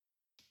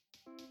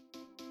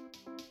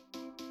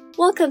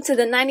Welcome to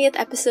the 90th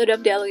episode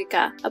of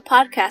Dialogika, a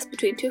podcast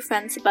between two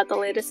friends about the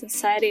latest in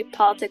society,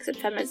 politics, and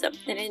feminism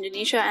in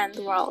Indonesia and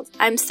the world.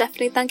 I'm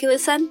Stephanie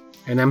Tangkilisan.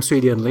 And I'm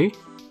Sweedian Lee.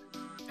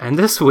 And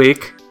this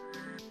week,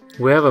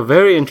 we have a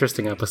very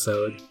interesting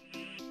episode.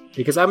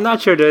 Because I'm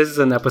not sure this is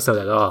an episode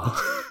at all.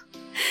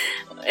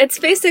 It's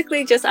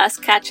basically just us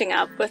catching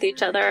up with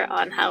each other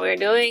on how we're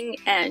doing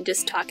and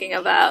just talking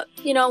about,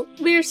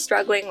 we're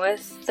struggling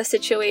with the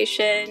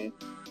situation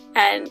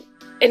and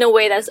in a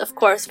way that's, of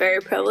course, very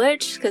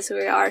privileged because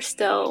we are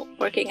still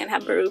working and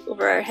have a roof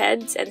over our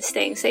heads and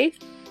staying safe.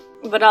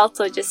 But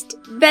also just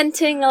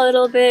venting a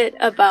little bit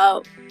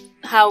about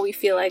how we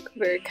feel like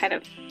we're kind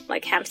of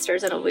like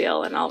hamsters in a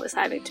wheel and always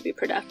having to be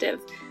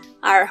productive.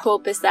 Our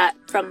hope is that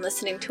from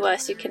listening to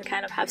us, you can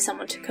kind of have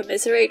someone to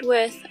commiserate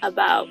with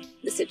about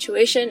the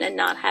situation and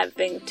not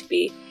having to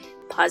be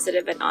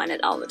positive and on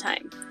it all the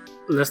time.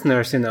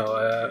 Listeners,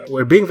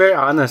 we're being very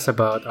honest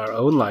about our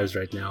own lives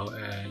right now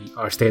and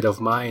our state of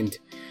mind.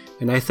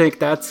 And I think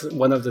that's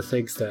one of the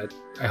things that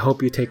I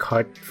hope you take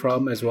heart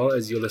from as well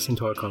as you listen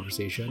to our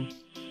conversation.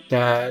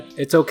 That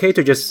it's okay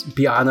to just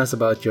be honest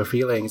about your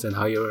feelings and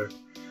how you're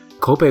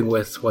coping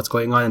with what's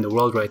going on in the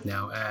world right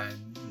now.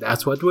 And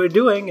that's what we're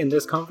doing in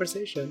this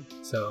conversation.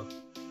 So,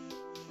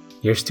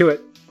 here's to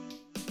it.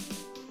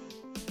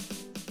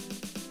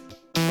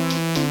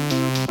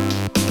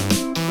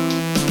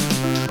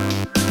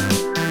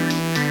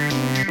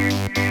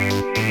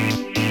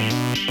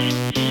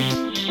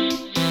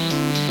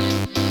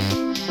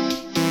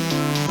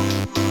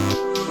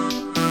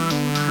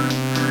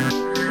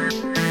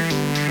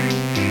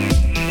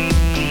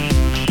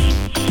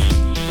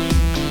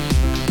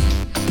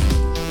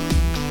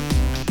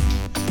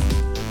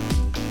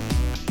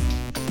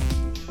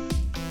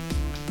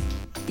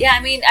 Yeah,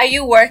 are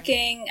you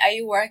working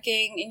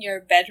in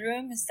your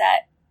bedroom? Is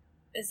that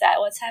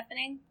what's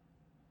happening?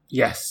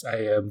 Yes, I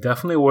am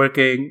definitely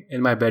working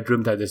in my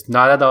bedroom that is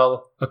not at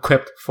all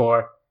equipped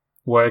for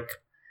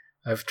work.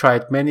 I've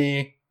tried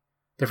many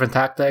different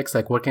tactics,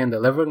 like working in the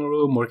living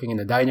room, working in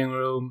the dining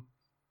room.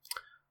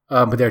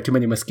 But there are too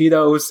many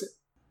mosquitoes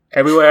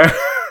everywhere,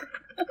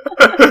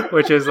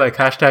 which is like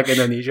hashtag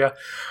Indonesia.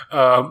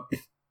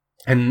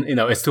 And,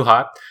 it's too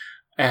hot.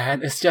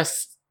 And it's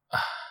just...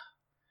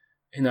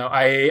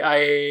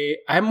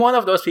 I'm one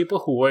of those people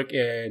who work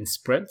in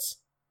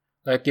sprints.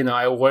 Like,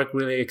 I work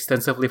really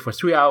extensively for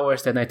 3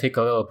 hours, then I take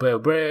a little bit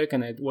of break,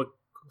 and I work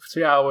for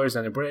 3 hours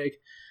and a break.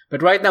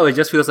 But right now, it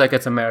just feels like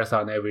it's a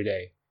marathon every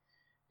day.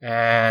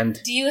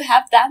 And do you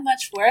have that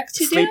much work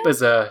to do? Sleep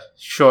is a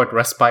short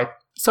respite.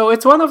 So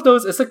it's one of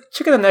those, it's a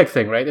chicken and egg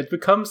thing, right? It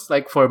becomes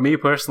like, for me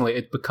personally,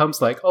 it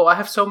becomes like, oh, I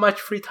have so much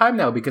free time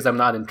now because I'm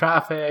not in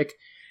traffic.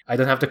 I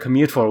don't have to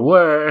commute for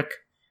work.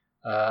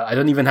 I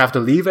don't even have to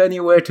leave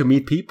anywhere to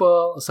meet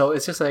people. So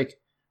it's just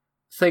like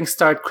things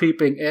start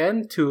creeping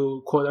in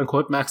to quote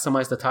unquote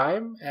maximize the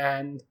time,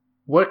 and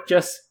work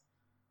just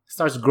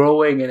starts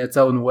growing in its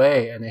own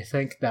way. And I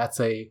think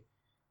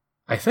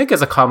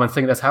is a common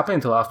thing that's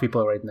happening to a lot of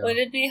people right now. Would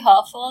it be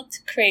helpful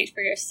to create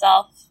for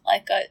yourself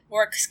like a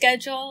work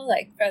schedule?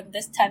 Like from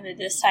this time to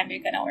this time,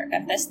 you're going to work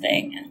on this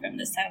thing, and from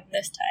this time to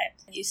this time,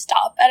 you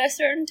stop at a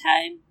certain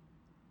time?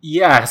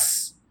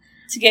 Yes.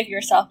 To give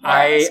yourself more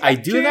I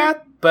do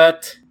that,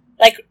 but...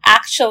 like,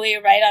 actually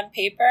write on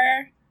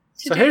paper?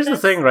 So here's the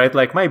thing, right?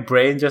 Like, my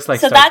brain just, like...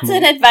 So that's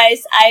an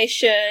advice I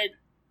should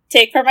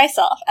take for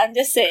myself. I'm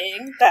just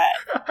saying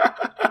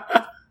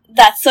that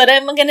that's what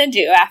I'm gonna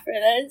do after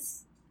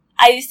this.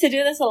 I used to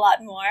do this a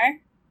lot more,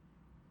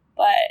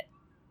 but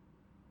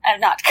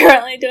I'm not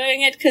currently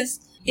doing it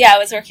because, I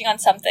was working on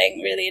something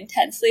really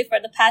intensely for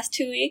the past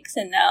 2 weeks,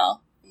 and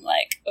now I'm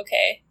like,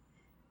 okay...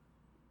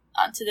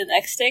 on to the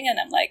next thing, and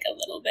I'm like a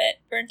little bit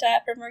burnt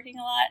out from working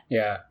a lot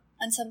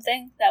on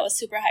something that was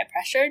super high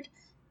pressured.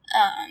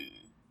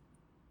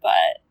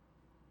 But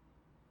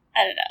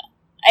I don't know.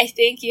 I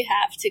think you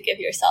have to give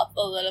yourself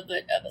a little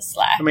bit of a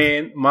slack.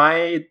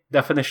 My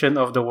definition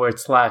of the word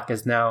slack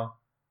is now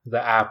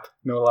the app,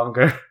 no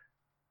longer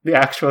the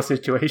actual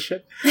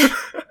situation.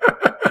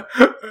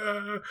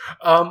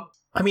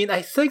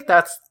 I think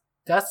that's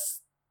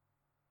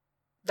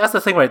the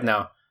thing right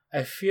now.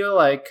 I feel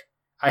like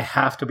I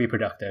have to be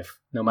productive,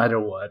 no matter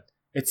what.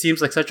 It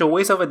seems like such a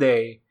waste of a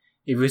day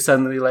if you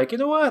suddenly like, you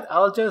know what,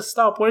 I'll just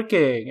stop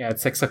working at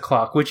 6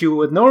 o'clock, which you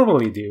would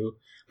normally do.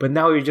 But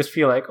now you just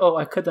feel like, oh,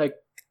 I could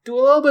do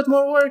a little bit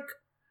more work.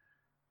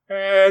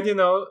 And,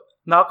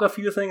 knock a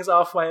few things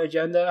off my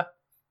agenda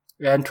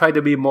and try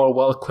to be more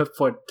well-equipped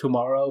for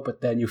tomorrow.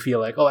 But then you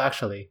feel like, oh,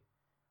 actually,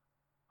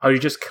 are you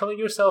just killing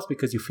yourself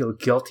because you feel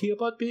guilty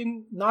about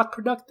being not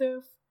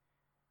productive?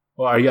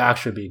 Or are you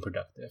actually being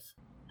productive?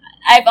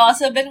 I've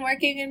also been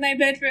working in my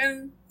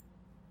bedroom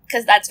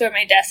because that's where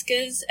my desk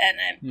is,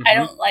 and I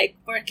don't like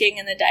working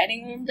in the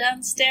dining room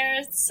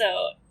downstairs, so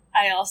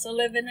I also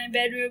live in my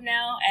bedroom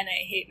now, and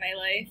I hate my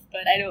life,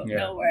 but I don't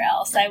know where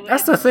else I would.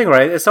 That's the thing,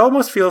 right? It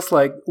almost feels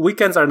like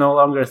weekends are no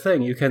longer a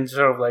thing. You can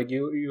sort of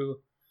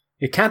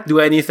you can't do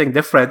anything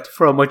different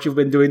from what you've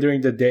been doing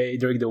during the day,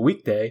 during the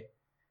weekday,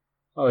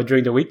 or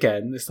during the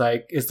weekend. It's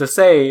the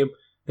same.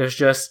 There's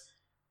just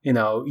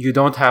you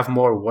don't have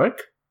more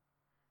work,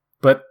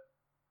 but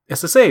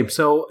it's the same.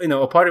 So,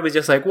 a part of it is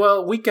just like,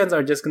 well, weekends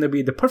are just going to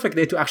be the perfect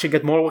day to actually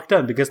get more work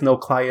done because no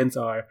clients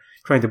are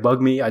trying to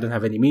bug me. I don't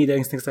have any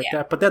meetings, things like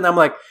that. But then I'm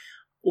like,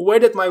 where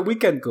did my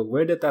weekend go?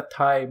 Where did that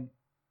time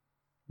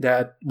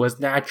that was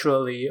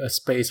naturally a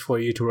space for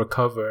you to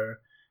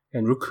recover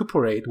and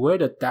recuperate, where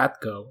did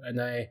that go?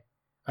 And I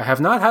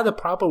have not had a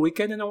proper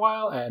weekend in a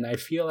while, and I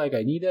feel like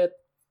I need it.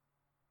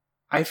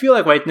 I feel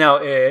like right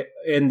now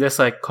in this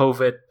like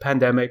COVID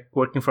pandemic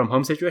working from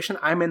home situation,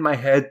 I'm in my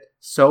head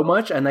so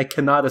much and I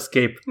cannot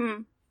escape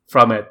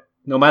from it,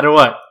 no matter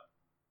what.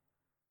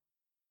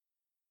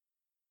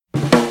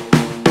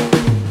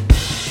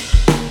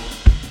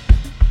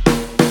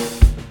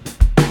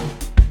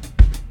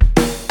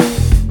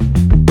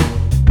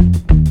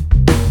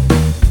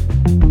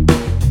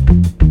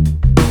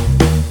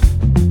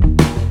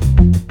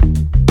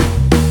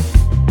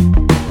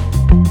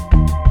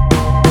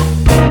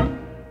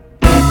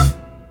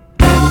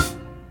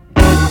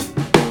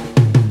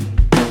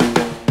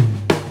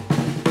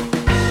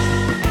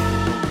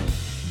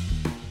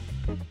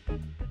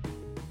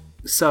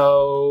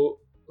 So,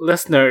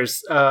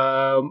 listeners,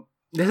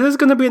 this is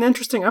going to be an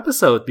interesting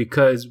episode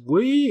because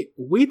we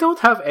don't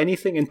have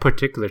anything in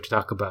particular to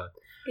talk about.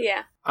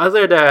 Yeah.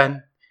 Other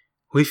than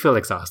we feel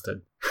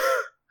exhausted.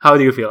 How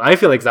do you feel? I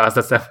feel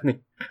exhausted,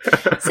 Stephanie.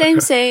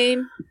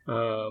 Same.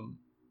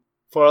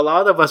 For a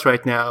lot of us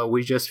right now,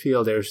 we just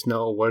feel there's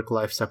no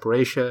work-life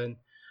separation.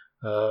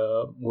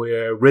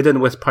 We're ridden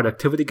with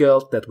productivity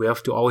guilt that we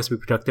have to always be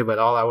productive at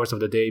all hours of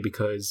the day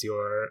because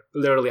you're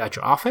literally at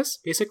your office,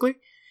 basically.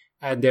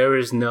 And there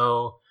is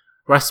no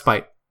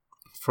respite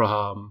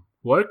from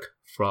work,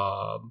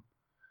 from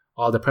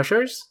all the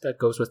pressures that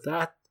goes with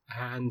that.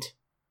 And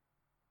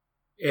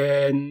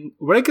in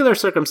regular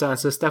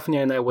circumstances, Stephanie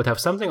and I would have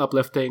something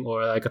uplifting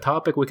or like a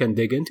topic we can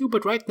dig into.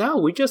 But right now,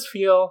 we just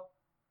feel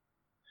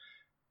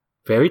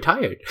very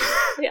tired.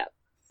 Yeah.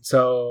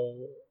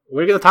 So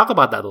we're going to talk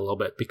about that a little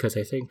bit because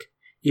I think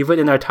even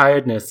in our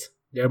tiredness,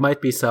 there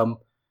might be some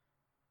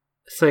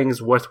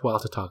things worthwhile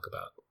to talk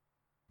about.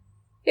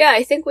 Yeah,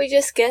 I think we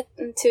just get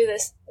into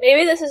this.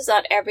 Maybe this is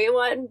not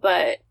everyone,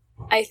 but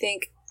I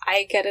think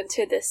I get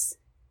into this.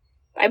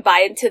 I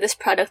buy into this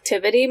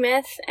productivity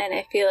myth, and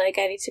I feel like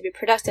I need to be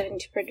productive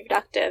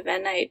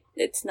and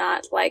it's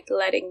not like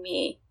letting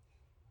me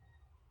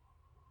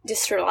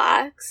just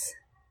relax.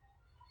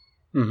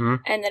 Mm-hmm.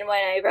 And then when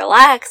I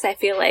relax, I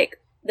feel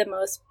like the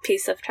most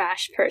piece of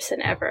trash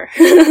person ever.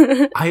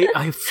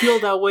 I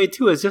feel that way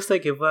too. It's just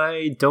like if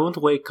I don't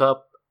wake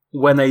up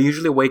when I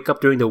usually wake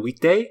up during the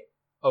weekday,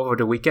 over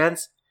the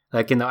weekends,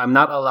 like, I'm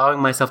not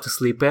allowing myself to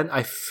sleep in,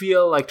 I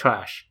feel like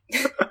trash.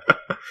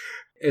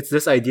 It's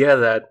this idea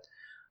that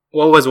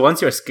what was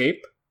once your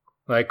escape,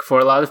 like for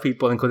a lot of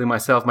people, including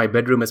myself, my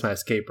bedroom is my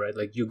escape, right?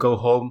 Like you go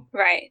home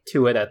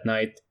to it at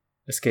night,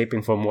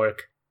 escaping from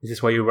work. This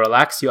is where you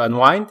relax, you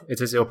unwind. It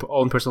is your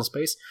own personal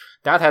space.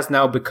 That has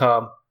now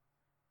become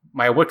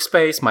my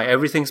workspace, my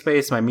everything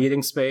space, my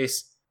meeting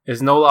space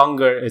is no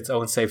longer its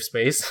own safe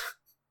space.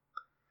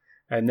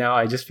 And now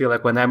I just feel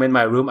like when I'm in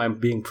my room, I'm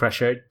being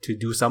pressured to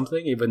do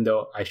something, even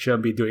though I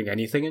shouldn't be doing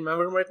anything in my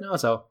room right now.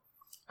 So,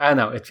 I don't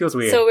know. It feels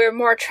weird. So we're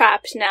more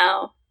trapped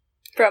now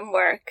from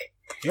work.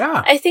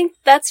 Yeah. I think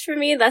that's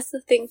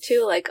the thing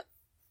too. Like,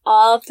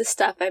 all of the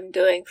stuff I'm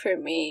doing for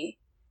me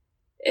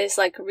is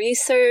like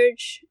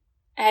research,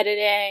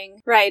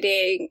 editing,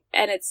 writing,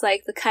 and it's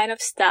like the kind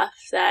of stuff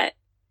that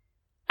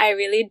I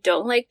really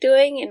don't like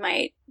doing in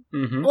my...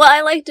 Mm-hmm. Well,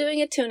 I like doing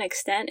it to an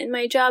extent in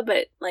my job,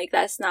 but like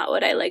that's not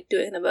what I like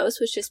doing the most,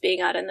 which is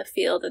being out in the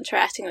field,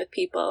 interacting with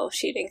people,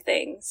 shooting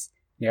things.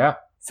 Yeah.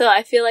 So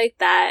I feel like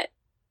that,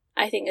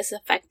 I think, is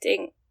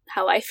affecting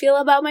how I feel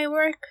about my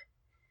work.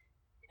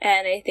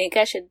 And I think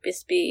I should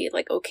just be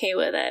like okay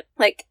with it.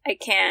 Like, I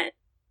can't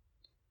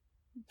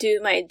do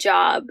my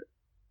job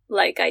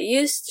like I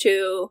used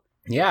to.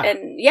 Yeah.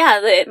 And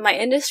yeah, my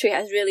industry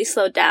has really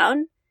slowed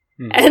down.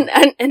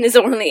 Mm-hmm. And is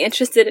only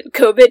interested in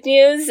COVID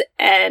news,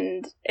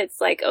 and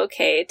it's like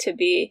okay to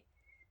be,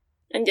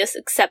 and just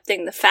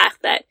accepting the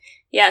fact that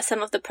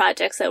some of the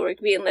projects that were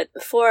greenlit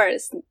before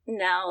is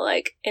now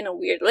like in a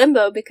weird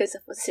limbo because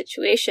of the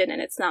situation,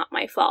 and it's not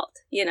my fault,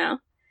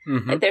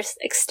 Mm-hmm. Like there's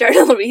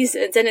external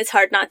reasons, and it's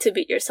hard not to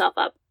beat yourself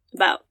up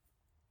about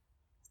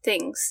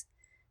things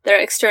that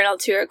are external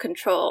to your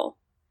control,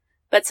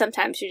 but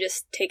sometimes you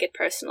just take it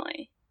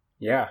personally.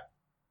 Yeah,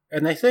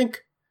 and I think.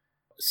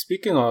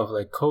 Speaking of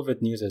like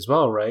COVID news as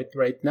well, right?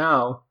 Right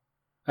now,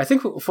 I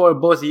think for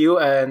both you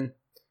and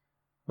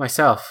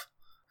myself,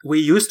 we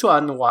used to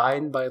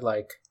unwind by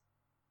like,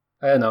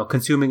 I don't know,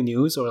 consuming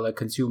news or like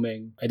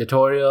consuming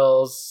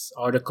editorials,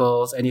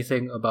 articles,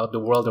 anything about the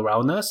world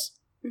around us.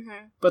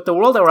 Mm-hmm. But the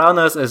world around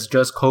us is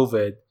just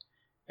COVID.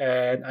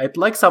 And I'd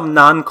like some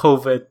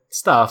non-COVID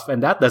stuff,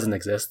 and that doesn't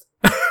exist.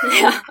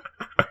 Yeah.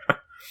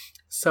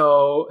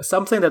 So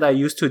something that I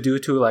used to do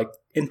to like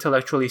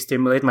intellectually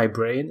stimulate my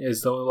brain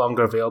is no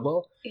longer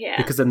available. Yeah.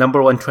 Because the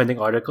number one trending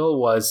article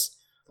was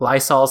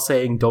Lysol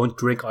saying don't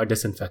drink our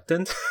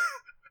disinfectant.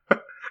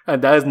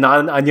 And that is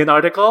not an Onion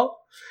article.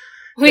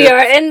 We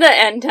are in the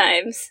end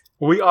times.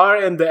 We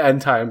are in the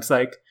end times.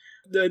 Like,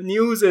 the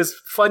news is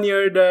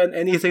funnier than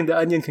anything the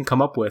Onion can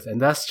come up with, and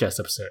that's just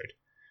absurd.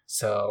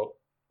 So,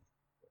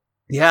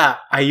 yeah,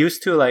 I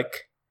used to,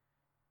 like,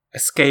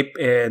 escape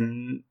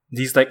in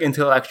these, like,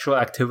 intellectual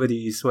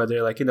activities,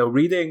 whether, like,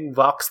 reading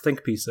Vox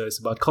think pieces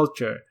about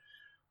culture,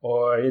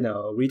 or,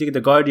 reading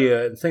The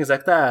Guardian, things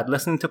like that,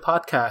 listening to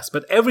podcasts,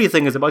 but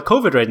everything is about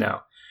COVID right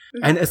now.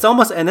 And it's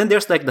almost, and then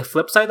there's like the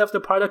flip side of the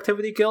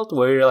productivity guilt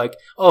where you're like,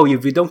 oh,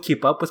 if you don't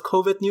keep up with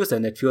COVID news,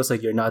 then it feels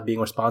like you're not being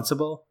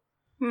responsible.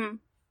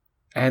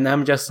 And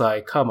I'm just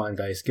like, come on,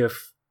 guys,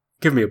 give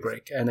me a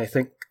break. And I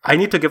think I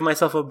need to give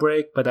myself a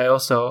break, but I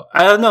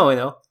don't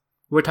know,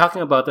 we're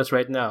talking about this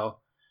right now,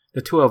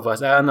 the two of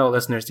us. I don't know,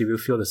 listeners, if you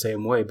feel the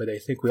same way, but I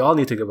think we all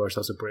need to give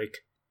ourselves a break.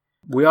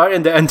 We are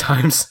in the end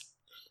times,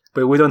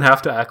 but we don't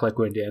have to act like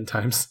we're in the end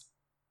times.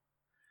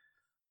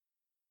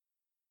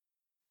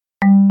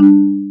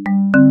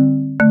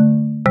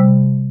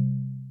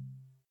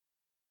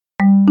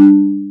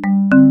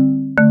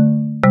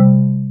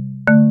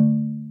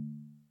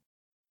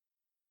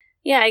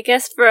 Yeah, I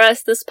guess for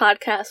us, this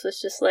podcast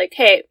was just like,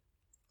 hey,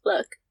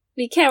 look,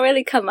 we can't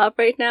really come up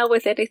right now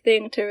with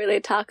anything to really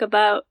talk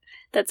about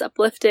that's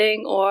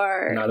uplifting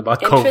or not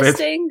about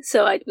interesting. COVID.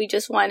 So we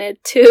just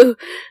wanted to,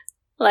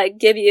 like,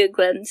 give you a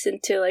glimpse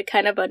into, like,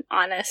 kind of an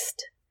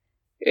honest,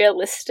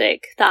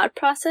 realistic thought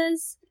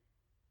process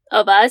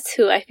of us,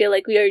 who I feel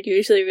like we are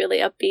usually really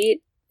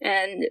upbeat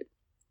and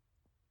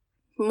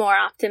more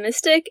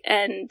optimistic.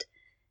 And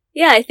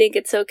yeah, I think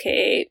it's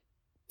okay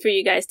for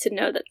you guys to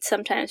know that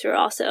sometimes we're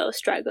also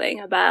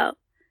struggling about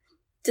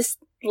just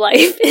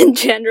life in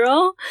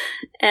general.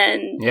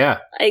 And yeah,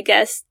 I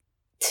guess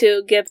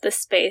to give the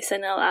space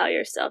and allow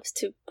yourselves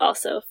to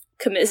also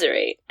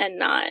commiserate and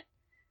not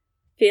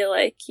feel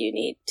like you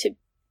need to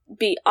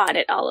be on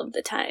it all of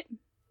the time.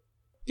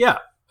 Yeah,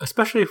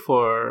 especially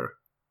for,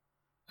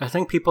 I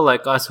think, people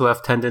like us who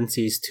have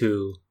tendencies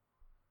to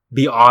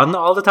be on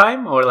all the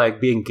time or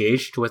like be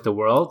engaged with the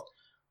world.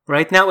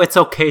 Right now, it's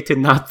okay to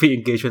not be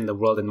engaged in the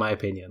world, in my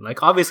opinion.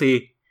 Like,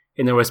 obviously,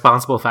 in a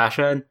responsible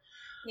fashion.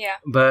 Yeah.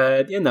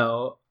 But,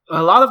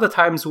 a lot of the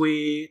times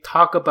we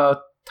talk about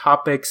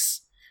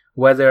topics,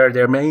 whether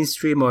they're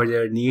mainstream or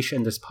they're niche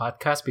in this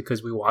podcast,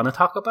 because we want to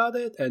talk about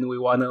it and we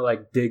want to,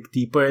 like, dig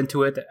deeper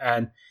into it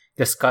and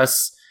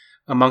discuss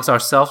amongst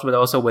ourselves, but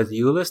also with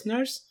you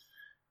listeners.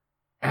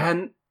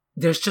 And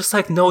there's just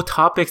like no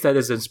topics that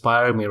is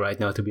inspiring me right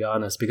now, to be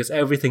honest, because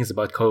everything's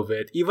about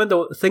COVID. Even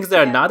though things that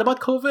are not about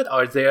COVID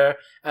are there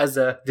as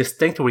a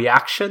distinct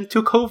reaction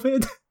to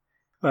COVID.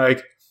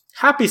 Like,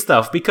 happy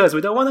stuff because we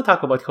don't want to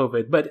talk about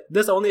COVID, but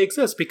this only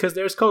exists because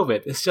there's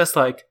COVID. It's just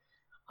like,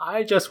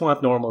 I just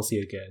want normalcy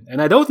again.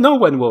 And I don't know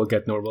when we'll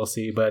get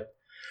normalcy, but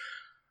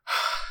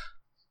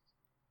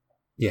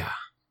yeah.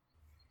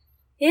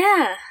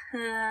 Yeah.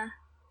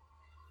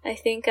 I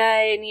think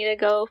I need to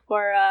go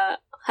for a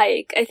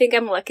hike. I think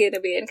I'm lucky to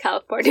be in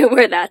California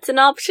where that's an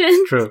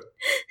option. True.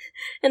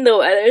 And the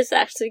weather's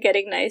actually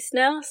getting nice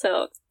now,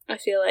 so I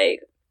feel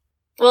like,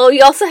 well,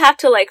 you also have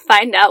to like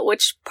find out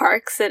which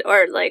parks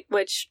or like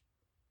which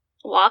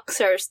walks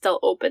are still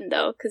open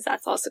though, because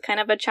that's also kind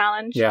of a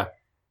challenge. Yeah.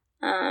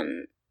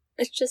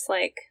 It's just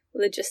like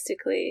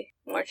logistically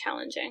more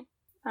challenging.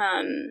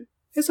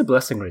 It's a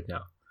blessing right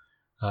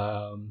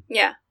now.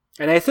 Yeah.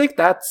 And I think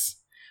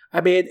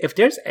if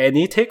there's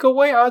any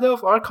takeaway out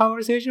of our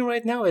conversation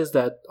right now, is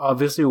that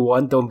obviously,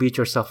 one, don't beat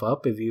yourself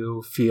up if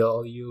you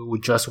feel you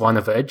just want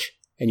to veg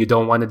and you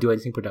don't want to do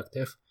anything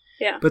productive.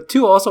 Yeah. But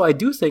two, also, I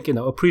do think,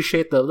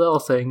 appreciate the little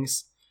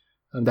things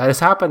that is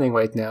happening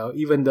right now,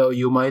 even though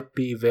you might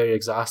be very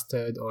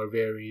exhausted or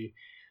very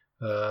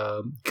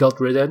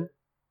guilt-ridden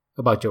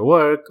about your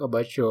work,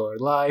 about your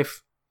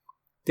life.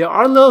 There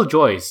are little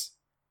joys.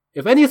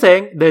 If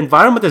anything, the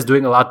environment is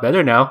doing a lot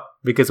better now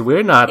because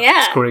we're not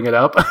screwing it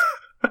up.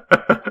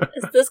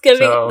 Is this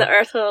giving the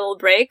Earth a little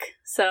break?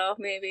 So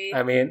maybe.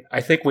 I mean,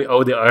 I think we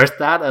owe the Earth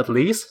that at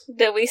least.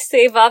 Did we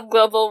save off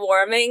global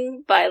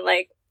warming by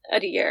like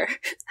a year?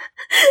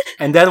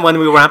 And then when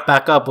we ramp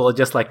back up, we'll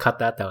just like cut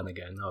that down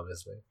again,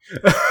 obviously.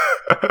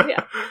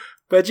 Yeah.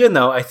 But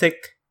I think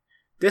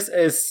this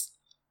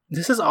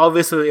is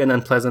obviously an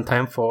unpleasant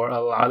time for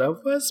a lot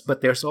of us,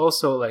 but there's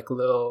also like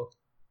little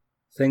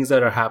things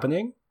that are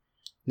happening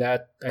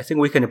that I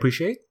think we can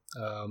appreciate.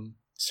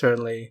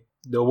 Certainly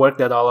the work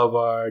that all of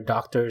our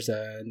doctors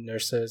and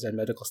nurses and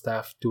medical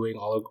staff doing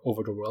all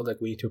over the world, like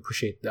we need to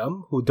appreciate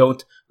them, who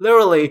don't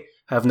literally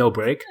have no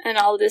break. And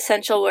all the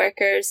essential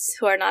workers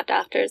who are not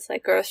doctors,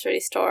 like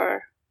grocery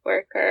store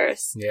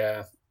workers,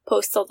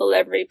 postal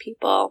delivery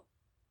people,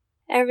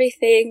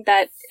 everything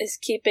that is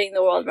keeping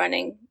the world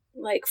running,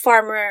 like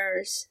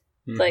farmers,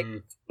 like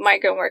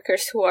migrant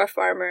workers who are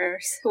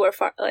farmers, who are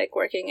like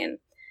working in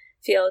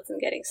fields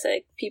and getting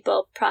sick,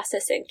 people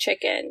processing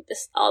chicken,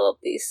 just all of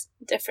these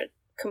different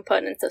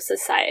components of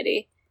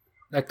society.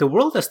 Like, the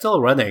world is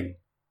still running,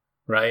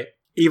 right?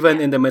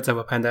 Even in the midst of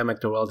a pandemic,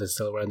 the world is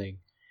still running.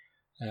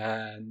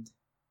 And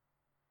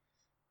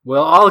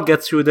we'll all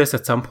get through this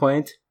at some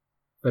point.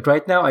 But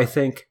right now, I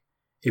think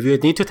If you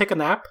need to take a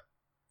nap,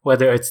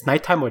 whether it's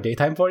nighttime or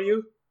daytime for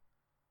you,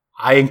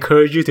 I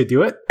encourage you to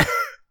do it.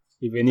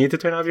 If you need to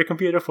turn off your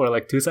computer for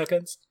like 2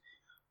 seconds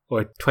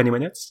or 20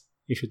 minutes,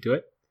 you should do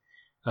it.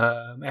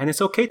 And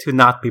it's okay to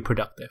not be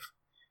productive.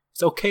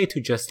 It's okay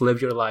to just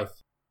live your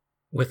life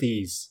with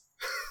ease.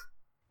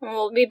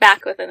 We'll be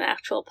back with an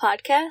actual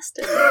podcast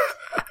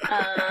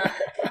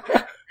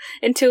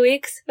in 2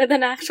 weeks with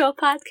an actual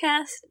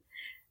podcast.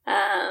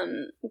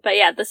 But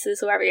yeah, this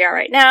is where we are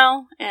right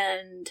now,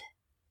 and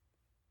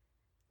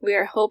we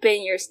are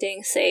hoping you're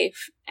staying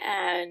safe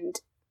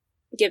and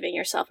giving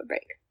yourself a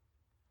break.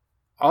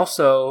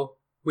 Also,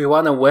 we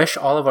want to wish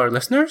all of our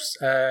listeners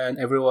and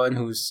everyone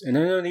who's in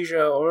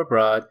Indonesia or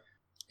abroad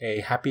a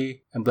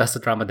happy and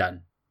blessed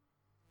Ramadan.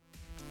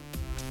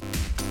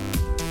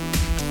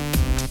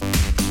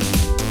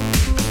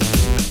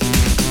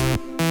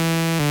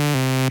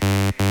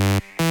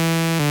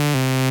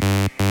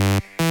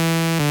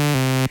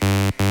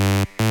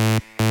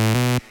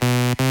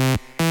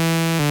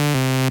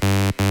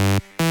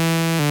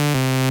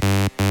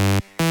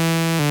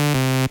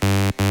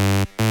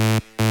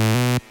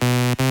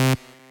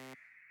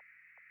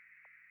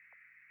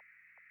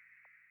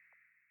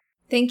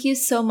 Thank you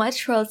so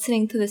much for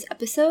listening to this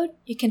episode.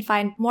 You can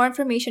find more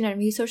information and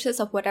resources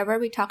of whatever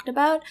we talked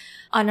about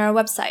on our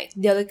website,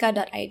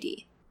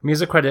 dialogica.id.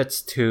 Music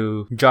credits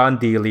to John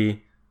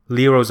Dealey,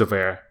 Lee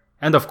Roosevelt,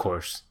 and of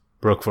course,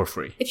 Broke for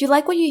Free. If you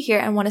like what you hear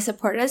and want to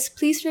support us,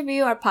 please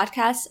review our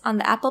podcast on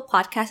the Apple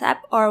Podcast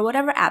app or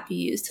whatever app you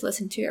use to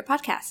listen to your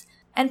podcast.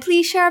 And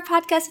please share our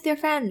podcast with your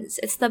friends.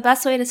 It's the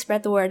best way to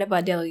spread the word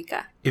about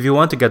Dialogica. If you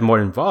want to get more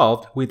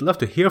involved, we'd love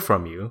to hear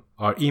from you.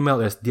 Our email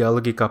is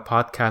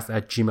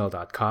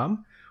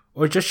dialogicapodcast@gmail.com,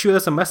 or just shoot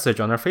us a message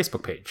on our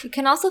Facebook page. You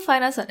can also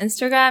find us on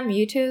Instagram,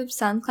 YouTube,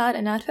 SoundCloud,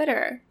 and now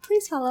Twitter.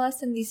 Please follow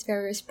us on these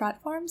various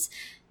platforms.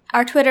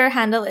 Our Twitter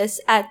handle is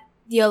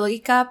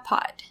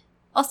 @DialogicaPod.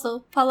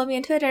 Also, follow me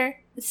on Twitter.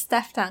 It's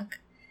StephTank.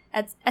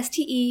 That's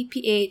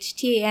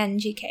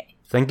STEPHTANGK.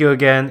 Thank you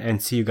again,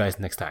 and see you guys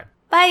next time.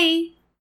 Bye!